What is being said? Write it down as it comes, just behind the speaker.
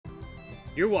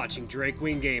You're watching Drake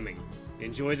Queen Gaming.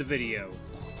 Enjoy the video.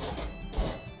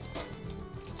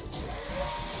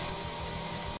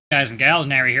 Guys and gals,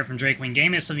 Nary here from Drake Queen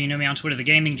Gaming. Some of you know me on Twitter, The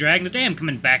Gaming Dragon. Today I'm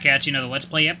coming back at you, another Let's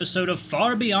Play episode of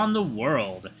Far Beyond the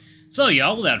World. So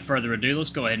y'all, without further ado, let's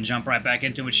go ahead and jump right back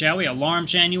into it, shall we? Alarm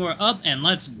Chan, you are up, and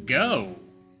let's go.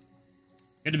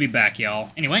 Good to be back,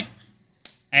 y'all. Anyway,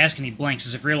 I ask and he blinks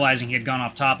as if realizing he had gone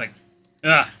off topic.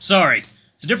 Sorry.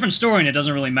 It's a different story and it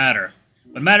doesn't really matter.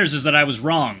 What matters is that I was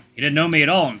wrong. He didn't know me at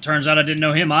all, and it turns out I didn't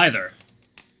know him either.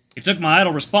 He took my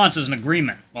idle response as an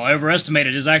agreement, while I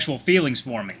overestimated his actual feelings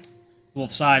for me. The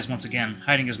wolf sighs once again,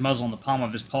 hiding his muzzle in the palm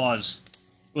of his paws.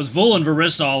 It was Vul and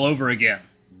Varissa all over again.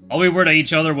 All we were to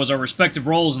each other was our respective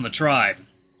roles in the tribe.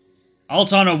 All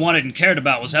Tano wanted and cared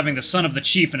about was having the son of the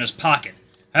chief in his pocket.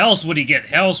 How else would he get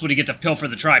to pilfer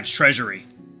the tribe's treasury?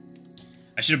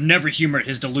 I should have never humored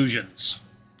his delusions.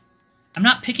 I'm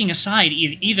not picking a side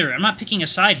either. I'm not picking a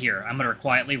side here, I mutter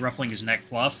quietly, ruffling his neck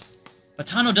fluff. But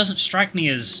Tano doesn't strike me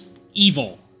as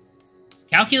evil.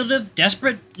 Calculative?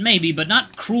 Desperate? Maybe, but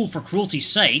not cruel for cruelty's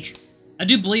sake. I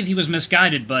do believe he was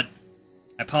misguided, but...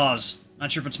 I pause.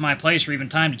 Not sure if it's my place or even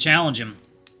time to challenge him.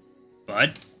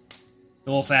 But?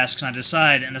 The wolf asks, and I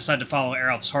decide to follow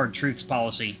Aralf's hard truths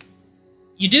policy.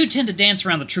 You do tend to dance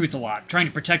around the truth a lot, trying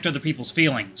to protect other people's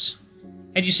feelings.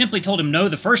 Had you simply told him no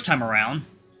the first time around...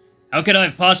 How could I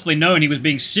have possibly known he was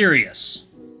being serious?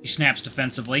 He snaps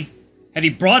defensively. Had he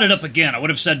brought it up again, I would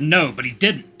have said no, but he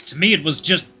didn't. To me, it was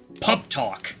just pup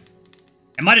talk.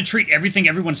 Am I to treat everything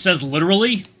everyone says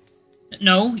literally?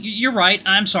 No, you're right.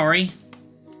 I'm sorry.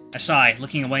 I sigh,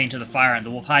 looking away into the fire, and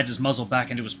the wolf hides his muzzle back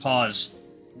into his paws.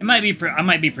 I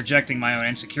might be projecting my own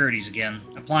insecurities again,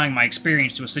 applying my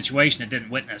experience to a situation it didn't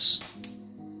witness.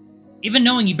 Even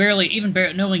knowing you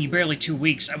barely 2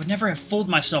 weeks, I would never have fooled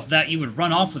myself that you would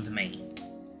run off with me.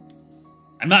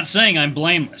 I'm not saying I'm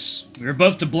blameless. We were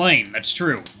both to blame, that's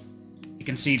true. He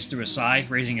concedes through a sigh,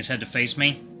 raising his head to face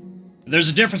me. But there's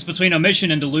a difference between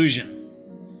omission and delusion.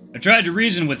 I tried to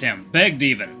reason with him, begged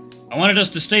even. I wanted us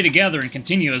to stay together and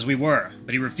continue as we were,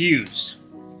 but he refused.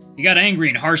 He got angry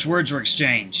and harsh words were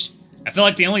exchanged. I felt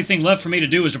like the only thing left for me to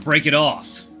do was to break it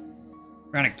off.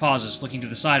 Ranok pauses, looking to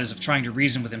the side as if trying to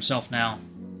reason with himself now.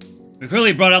 We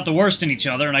clearly brought out the worst in each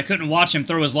other, and I couldn't watch him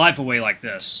throw his life away like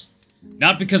this.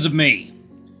 Not because of me.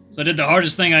 So I did the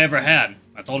hardest thing I ever had.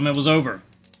 I told him it was over.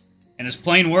 In as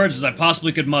plain words as I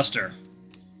possibly could muster.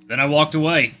 Then I walked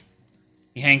away.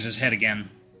 He hangs his head again.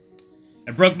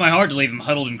 It broke my heart to leave him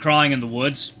huddled and crying in the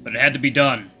woods, but it had to be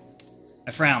done.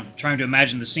 I frown, trying to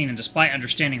imagine the scene, and despite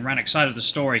understanding Ranok's side of the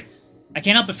story, I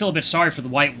can't help but feel a bit sorry for the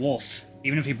White Wolf,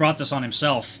 even if he brought this on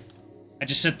himself. I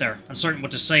just sit there, uncertain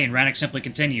what to say, and Ranok simply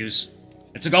continues.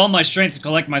 It took all my strength to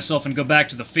collect myself and go back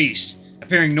to the feast,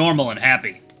 appearing normal and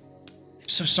happy. I'm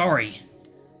so sorry.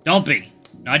 Don't be.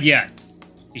 Not yet.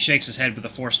 He shakes his head with a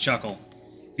forced chuckle.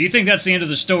 If you think that's the end of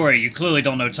the story, you clearly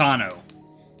don't know Tano.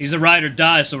 He's a ride or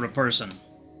die sort of person.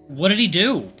 What did he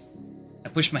do? I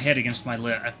push my hand against my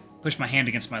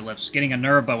lips, getting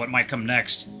unnerved by what might come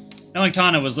next. Knowing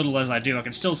Tano as little as I do, I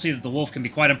can still see that the wolf can be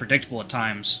quite unpredictable at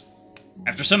times.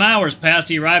 After some hours passed,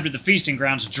 he arrived at the feasting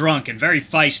grounds drunk and very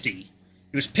feisty.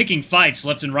 He was picking fights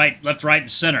left, right,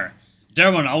 and center.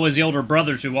 Derwin, always the older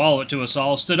brother to us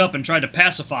all, stood up and tried to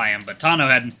pacify him, but Tano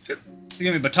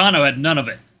had none of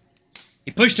it.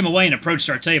 He pushed him away and approached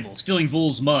our table, stealing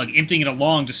Vul's mug, emptying it a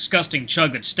long, disgusting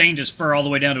chug that stained his fur all the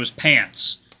way down to his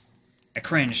pants. I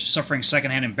cringed, suffering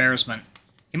secondhand embarrassment.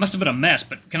 He must have been a mess,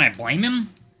 but can I blame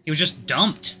him? He was just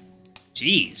dumped.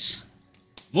 Jeez.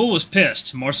 Vul was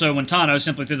pissed, more so when Tano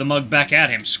simply threw the mug back at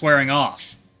him, squaring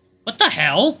off. What the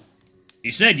hell?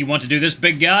 He said, you want to do this,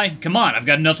 big guy? Come on, I've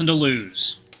got nothing to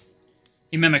lose.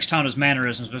 He mimics Tano's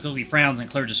mannerisms because he frowns in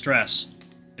clear distress.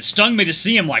 It stung me to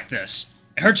see him like this.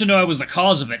 It hurt to know I was the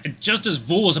cause of it, and just as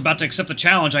Vul was about to accept the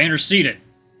challenge, I interceded.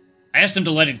 I asked him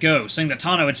to let it go, saying that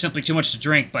Tano had simply too much to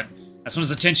drink, but that's when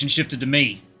his attention shifted to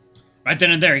me. Right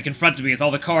then and there, he confronted me with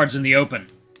all the cards in the open.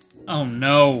 Oh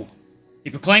no.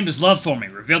 He proclaimed his love for me,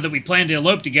 revealed that we planned to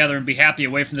elope together and be happy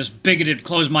away from this bigoted,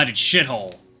 closed-minded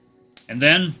shithole. And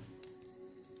then...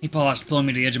 He paused, pulling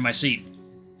me to the edge of my seat.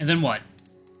 And then what?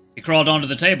 He crawled onto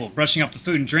the table, brushing off the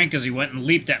food and drink as he went and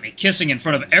leaped at me, kissing in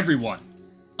front of everyone.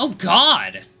 Oh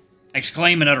God! I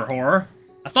exclaim in utter horror.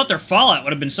 I thought their fallout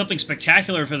would have been something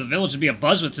spectacular for the village to be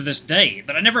abuzz with to this day,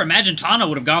 but I never imagined Tano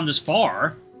would have gone this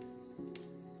far.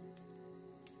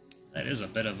 That is a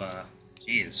bit of a...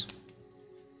 Jeez.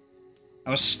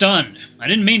 I was stunned. I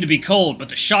didn't mean to be cold, but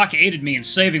the shock aided me in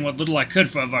saving what little I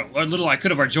could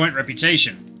of our joint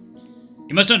reputation.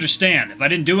 You must understand, if I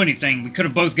didn't do anything, we could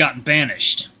have both gotten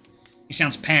banished. He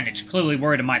sounds panicked, clearly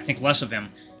worried I might think less of him.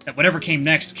 that whatever came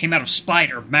next came out of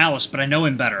spite or malice, but I know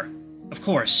him better. Of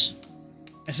course.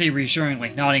 I say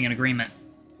reassuringly, nodding in agreement.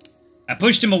 I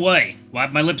pushed him away,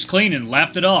 wiped my lips clean, and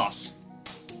laughed it off.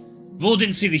 Vul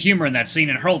didn't see the humor in that scene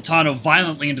and hurled Tano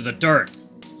violently into the dirt.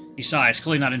 He sighs,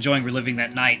 clearly not enjoying reliving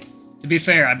that night. To be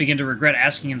fair, I begin to regret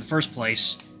asking in the first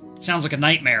place. It sounds like a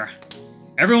nightmare.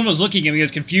 Everyone was looking at me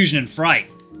with confusion and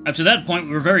fright. Up to that point,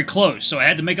 we were very close, so I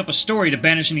had to make up a story to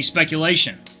banish any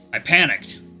speculation. I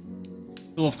panicked.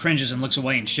 The wolf cringes and looks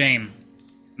away in shame.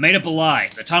 I made up a lie,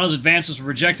 that Tano's advances were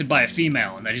rejected by a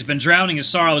female, and that he's been drowning his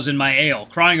sorrows in my ale,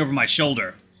 crying over my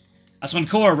shoulder. That's when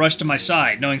Cora rushed to my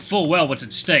side, knowing full well what's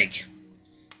at stake.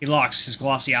 He locks his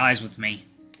glossy eyes with me.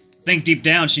 I think deep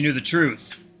down she knew the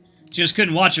truth. She just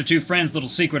couldn't watch her two friends' little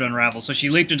secret unravel, so she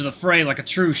leaped into the fray like a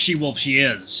true she-wolf she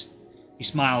is. He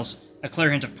smiles, a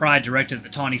clear hint of pride directed at the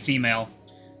tawny female.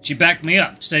 She backed me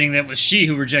up, stating that it was she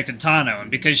who rejected Tano, and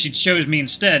because she chose me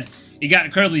instead, he got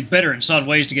incredibly bitter and sought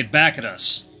ways to get back at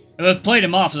us. We both played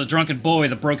him off as a drunken boy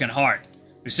with a broken heart,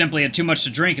 who simply had too much to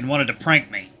drink and wanted to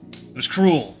prank me. It was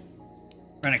cruel.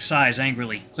 Ranok sighs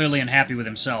angrily, clearly unhappy with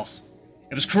himself.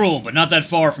 It was cruel, but not that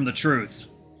far from the truth.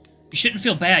 You shouldn't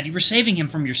feel bad. You were saving him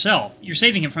from yourself. You're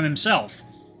saving him from himself.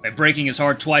 By breaking his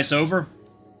heart twice over?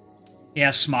 He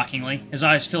asks mockingly, his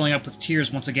eyes filling up with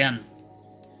tears once again.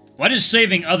 Why does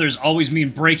saving others always mean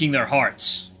breaking their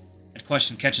hearts? That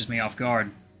question catches me off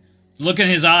guard. The look in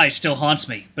his eyes still haunts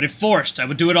me, but if forced, I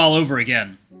would do it all over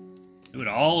again. Do it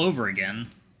all over again?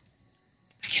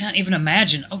 I can't even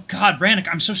imagine. Oh God, Ranok,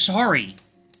 I'm so sorry.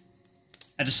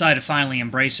 I decide to finally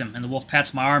embrace him, and the wolf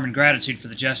pats my arm in gratitude for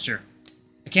the gesture.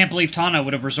 I can't believe Tano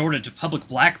would have resorted to public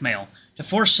blackmail to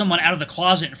force someone out of the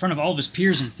closet in front of all of his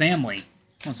peers and family.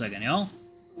 One second, y'all.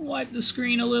 Wipe the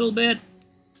screen a little bit.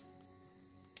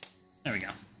 There we go.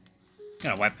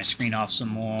 Gotta wipe my screen off some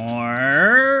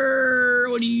more.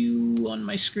 What are you on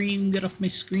my screen? Get off my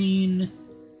screen.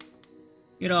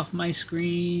 Get off my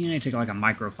screen. I take like a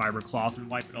microfiber cloth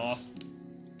and wipe it off.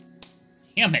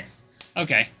 Damn it.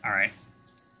 Okay, alright.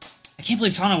 I can't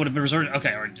believe Tano would have been resorted...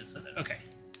 Okay, already just said that. Okay.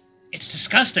 It's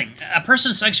disgusting. A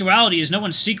person's sexuality is no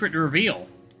one's secret to reveal.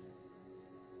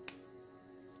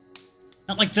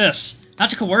 Not like this.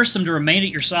 Not to coerce them to remain at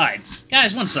your side.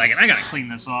 Guys, one second. I gotta clean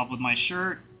this off with my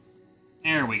shirt.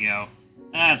 There we go.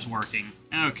 That's working.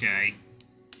 Okay.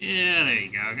 Yeah, there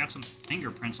you go. I got some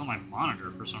fingerprints on my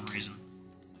monitor for some reason.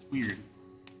 That's weird.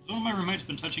 Has one of my roommates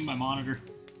been touching my monitor?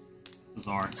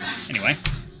 Bizarre. Anyway,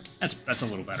 that's a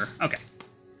little better. Okay.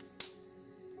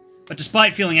 But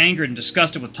despite feeling angered and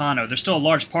disgusted with Tano, there's still a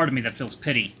large part of me that feels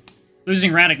pity.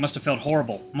 Losing Ranok must have felt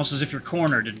horrible, almost as if you're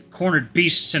cornered, and cornered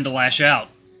beasts tend to lash out.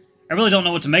 I really don't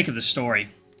know what to make of this story.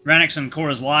 Ranok's and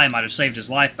Cora's lie might have saved his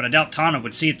life, but I doubt Tano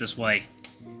would see it this way.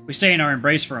 We stay in our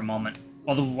embrace for a moment,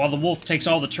 while the wolf takes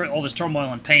all this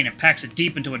turmoil and pain and packs it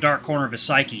deep into a dark corner of his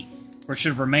psyche, where it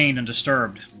should have remained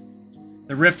undisturbed.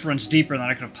 The rift runs deeper than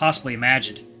I could have possibly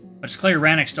imagined, but it's clear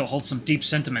Ranok still holds some deep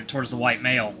sentiment towards the white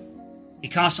male. He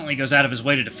constantly goes out of his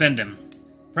way to defend him.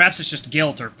 Perhaps it's just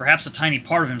guilt, or perhaps a tiny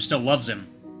part of him still loves him.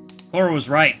 Cora was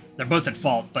right, they're both at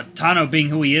fault, but Tano being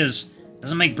who he is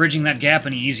doesn't make bridging that gap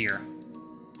any easier.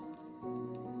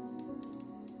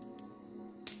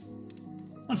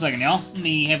 One second, y'all. Let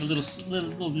me have a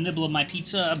little nibble of my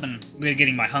pizza. I've been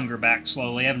getting my hunger back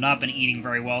slowly. I have not been eating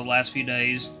very well the last few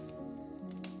days.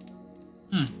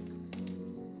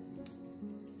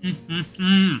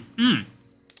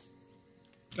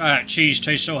 God, that cheese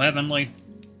tastes so heavenly.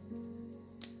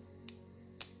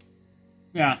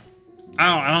 Yeah,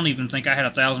 I don't even think I had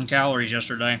 1,000 calories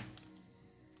yesterday.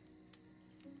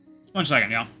 One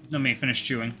second, y'all. Let me finish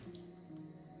chewing.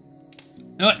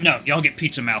 No, y'all get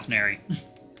pizza mouth, Nary.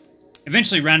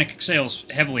 Eventually, Ranok exhales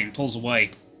heavily and pulls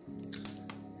away.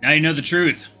 Now you know the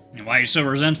truth, and why you're so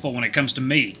resentful when it comes to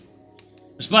me.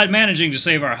 Despite managing to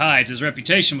save our hides, his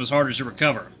reputation was harder to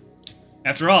recover.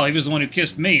 After all, he was the one who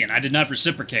kissed me, and I did not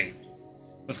reciprocate.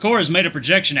 With Cora's made-up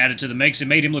projection added to the mix, it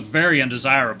made him look very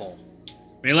undesirable.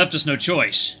 But he left us no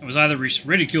choice. It was either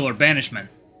ridicule or banishment.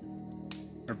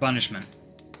 Or punishment.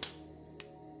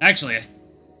 Actually...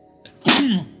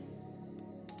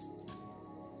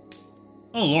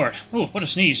 Oh, Lord. Oh, what a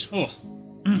sneeze. Oh.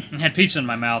 I had pizza in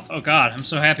my mouth. Oh, God, I'm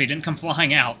so happy it didn't come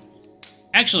flying out.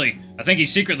 Actually, I think he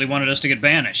secretly wanted us to get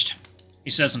banished, he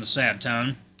says in a sad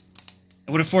tone.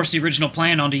 I would have forced the original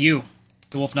plan onto you.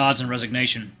 The wolf nods in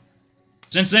resignation.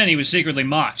 Since then, he was secretly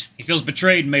mocked. He feels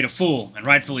betrayed and made a fool, and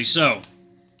rightfully so.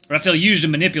 But I feel used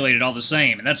and manipulated all the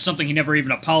same, and that's something he never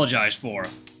even apologized for.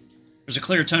 There's a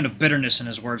clear tone of bitterness in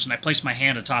his words, and I place my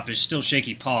hand atop his still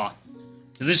shaky paw.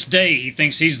 To this day, he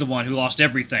thinks he's the one who lost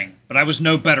everything, but I was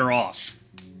no better off.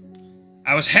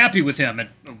 I was happy with him.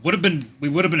 We could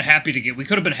have been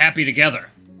happy together.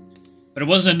 But it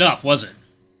wasn't enough, was it?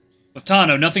 With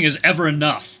Tano, nothing is ever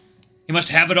enough. He must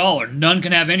have it all, or none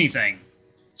can have anything.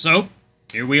 So,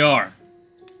 here we are.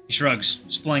 He shrugs,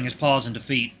 displaying his paws in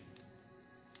defeat.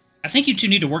 I think you two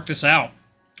need to work this out.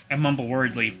 I mumble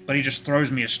worriedly, but he just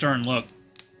throws me a stern look.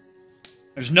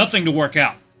 There's nothing to work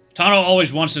out. Tano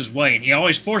always wants his way, and he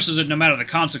always forces it no matter the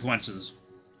consequences.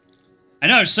 I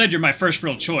know I've said you're my first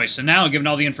real choice, and now, given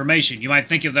all the information, you might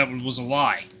think that was a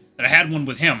lie. That I had one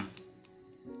with him.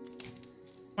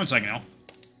 One second now.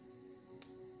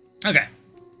 Okay.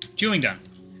 Chewing done.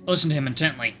 I listen to him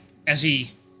intently, as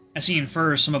he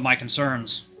infers some of my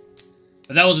concerns.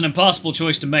 But that was an impossible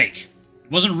choice to make. It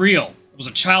wasn't real. It was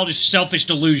a childish, selfish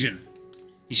delusion.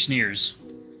 He sneers.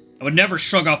 I would never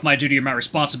shrug off my duty or my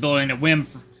responsibility on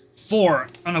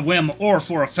a whim or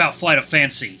for a flight of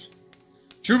fancy.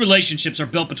 True relationships are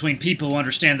built between people who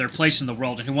understand their place in the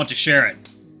world and who want to share it.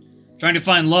 Trying to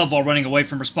find love while running away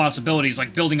from responsibilities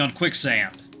like building on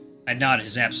quicksand. I nod at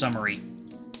his apt summary.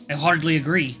 I hardly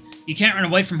agree. You can't run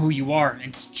away from who you are,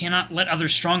 and you cannot let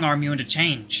others strong-arm you into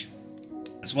change.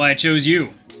 That's why I chose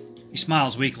you. He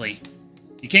smiles weakly.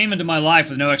 You came into my life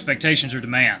with no expectations or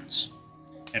demands.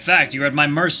 In fact, you were at my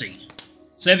mercy.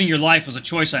 Saving your life was a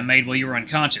choice I made while you were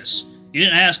unconscious. You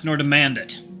didn't ask nor demand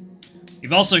it.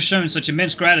 You've also shown such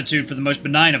immense gratitude for the most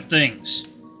benign of things.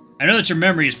 I know that your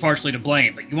memory is partially to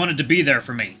blame, but you wanted to be there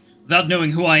for me, without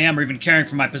knowing who I am or even caring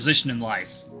for my position in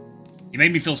life. You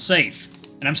made me feel safe,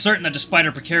 and I'm certain that despite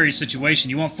our precarious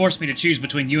situation, you won't force me to choose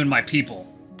between you and my people.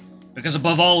 Because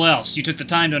above all else, you took the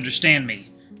time to understand me,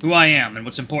 who I am, and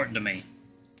what's important to me.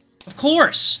 Of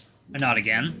course! I nod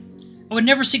again. I would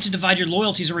never seek to divide your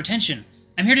loyalties or attention.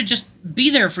 I'm here to just be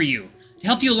there for you, to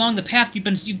help you along the path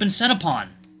you've been set upon.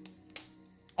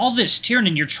 All this,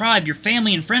 Tyrann, your tribe, your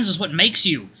family, and friends is what makes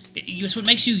you. It's what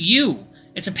makes you you.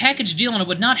 It's a package deal, and I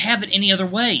would not have it any other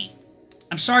way.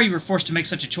 I'm sorry you were forced to make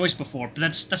such a choice before, but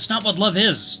that's not what love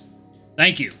is.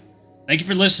 Thank you. Thank you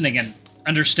for listening and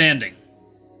understanding.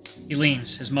 He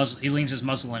leans his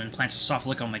muzzle in and plants a soft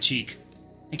lick on my cheek.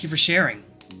 Thank you for sharing.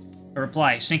 I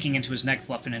reply, sinking into his neck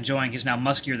fluff and enjoying his now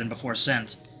muskier than before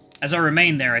scent. As I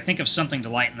remain there, I think of something to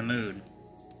lighten the mood.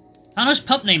 Tano's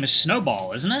pup name is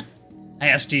Snowball, isn't it? I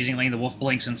ask teasingly, and the wolf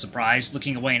blinks in surprise,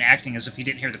 looking away and acting as if he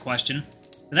didn't hear the question.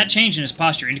 But that change in his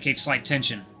posture indicates slight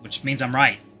tension, which means I'm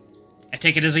right. I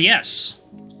take it as a yes.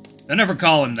 Don't ever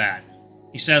call him that,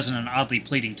 he says in an oddly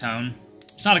pleading tone.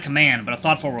 It's not a command, but a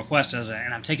thoughtful request,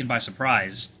 and I'm taken by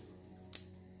surprise.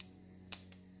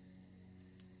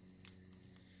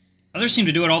 Others seem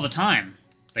to do it all the time.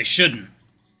 They shouldn't.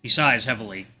 He sighs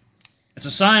heavily. It's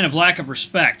a sign of lack of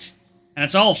respect, and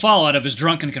it's all fallout of his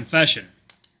drunken confession.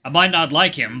 I might not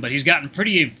like him, but he's gotten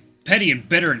pretty petty and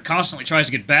bitter and constantly tries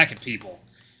to get back at people.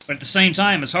 But at the same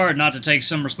time, it's hard not to take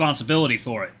some responsibility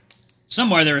for it.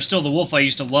 Somewhere there is still the wolf I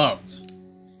used to love.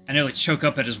 I nearly choke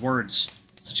up at his words.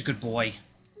 Such a good boy.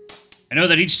 I know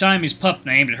that each time he's pup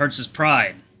named, it hurts his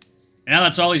pride. And now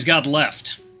that's all he's got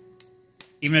left.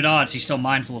 Even at odds, he's still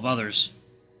mindful of others.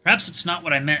 Perhaps it's not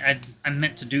what I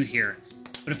meant to do here,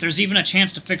 but if there's even a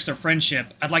chance to fix their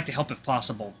friendship, I'd like to help if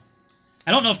possible. I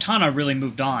don't know if Tano really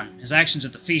moved on. His actions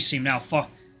at the feast seem now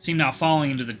falling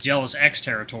into the jealous ex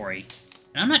territory.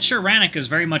 And I'm not sure Ranok is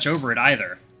very much over it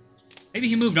either. Maybe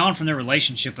he moved on from their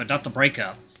relationship, but not the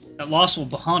breakup. That loss will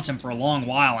haunt him for a long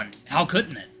while, and how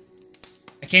couldn't it?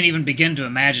 I can't even begin to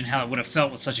imagine how it would have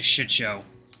felt with such a shit show.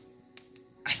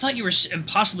 I thought you were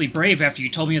impossibly brave after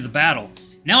you told me of the battle.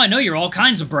 Now I know you're all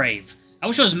kinds of brave. I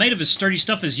wish I was made of as sturdy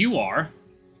stuff as you are.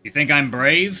 You think I'm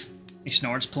brave? He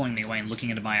snorts, pulling me away and looking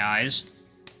into my eyes.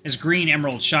 His green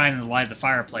emeralds shine in the light of the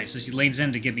fireplace as he leans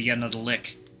in to give me yet another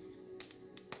lick.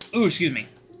 Ooh, excuse me.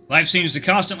 Life seems to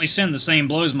constantly send the same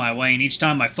blows my way, and each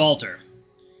time I falter.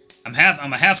 I'm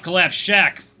a half-collapsed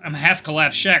shack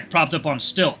propped up on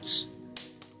stilts.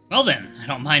 Well then, I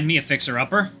don't mind me a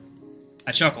fixer-upper.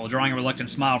 I chuckle, drawing a reluctant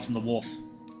smile from the wolf.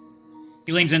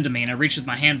 He leans into me, and I reach with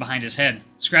my hand behind his head,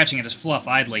 scratching at his fluff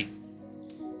idly.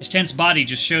 His tense body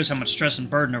just shows how much stress and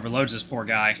burden overloads this poor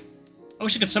guy. I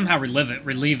wish I could somehow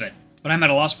relieve it, but I'm at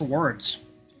a loss for words.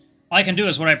 All I can do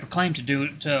is what I proclaimed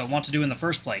to want to do in the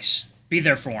first place. Be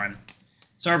there for him.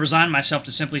 So I resign myself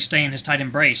to simply stay in his tight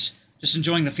embrace, just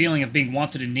enjoying the feeling of being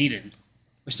wanted and needed.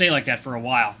 We stay like that for a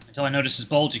while, until I notice his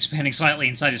bulge expanding slightly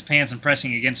inside his pants and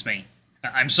pressing against me.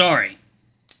 I'm sorry.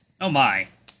 Oh my.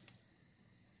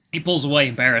 He pulls away,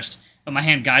 embarrassed, but my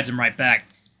hand guides him right back.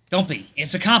 Don't be.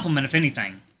 It's a compliment, if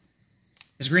anything.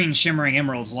 His green, shimmering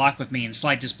emeralds lock with me in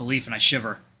slight disbelief, and I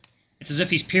shiver. It's as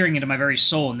if he's peering into my very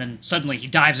soul, and then suddenly he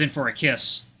dives in for a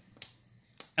kiss.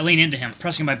 I lean into him,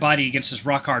 pressing my body against his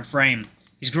rock-hard frame.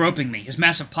 He's groping me, his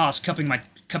massive paws cupping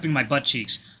my butt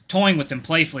cheeks, toying with them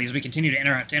playfully as we continue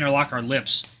to interlock our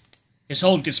lips. His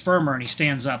hold gets firmer and he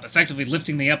stands up, effectively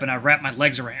lifting me up, and I wrap my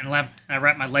legs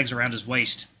around his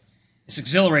waist. It's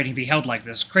exhilarating to be held like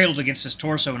this, cradled against his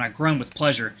torso, and I groan with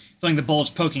pleasure, feeling the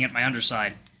bulge poking at my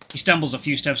underside. He stumbles a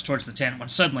few steps towards the tent when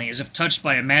suddenly, as if touched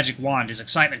by a magic wand, his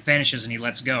excitement vanishes and he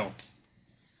lets go.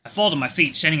 I fall to my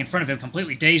feet, standing in front of him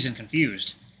completely dazed and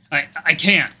confused. I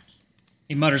can't.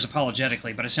 He mutters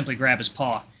apologetically, but I simply grab his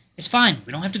paw. It's fine,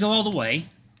 we don't have to go all the way.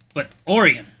 But,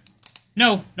 Orion.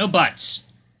 No buts.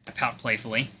 I pout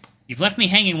playfully. You've left me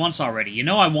hanging once already. You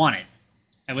know I want it.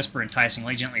 I whisper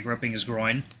enticingly, gently groping his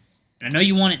groin. And I know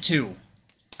you want it too.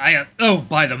 Oh,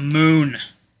 by the moon.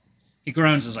 He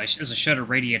groans as a shudder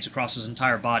radiates across his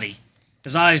entire body.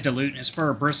 His eyes dilute and his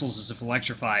fur bristles as if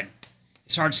electrified.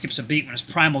 His heart skips a beat when his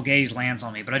primal gaze lands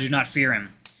on me, but I do not fear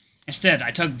him. Instead,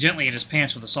 I tug gently at his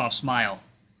pants with a soft smile.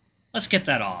 Let's get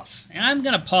that off. And I'm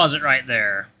gonna pause it right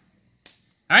there.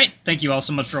 Alright, thank you all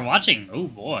so much for watching. Oh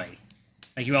boy.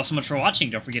 Thank you all so much for watching.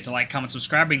 Don't forget to like, comment,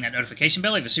 subscribe, ring that notification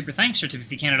bell, leave a super thanks, or tip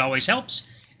if you can, it always helps.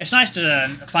 It's nice to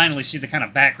finally see the kind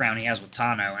of background he has with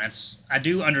Tano, and I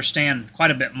do understand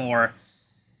quite a bit more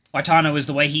why Tano is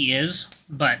the way he is,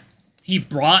 but he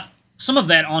brought some of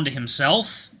that onto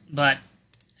himself, but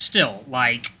still,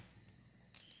 like,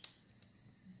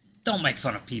 don't make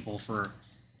fun of people for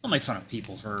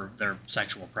their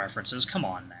sexual preferences. Come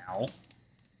on now.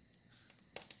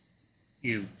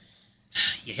 You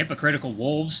hypocritical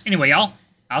wolves. Anyway, y'all,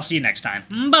 I'll see you next time.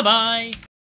 Bye-bye!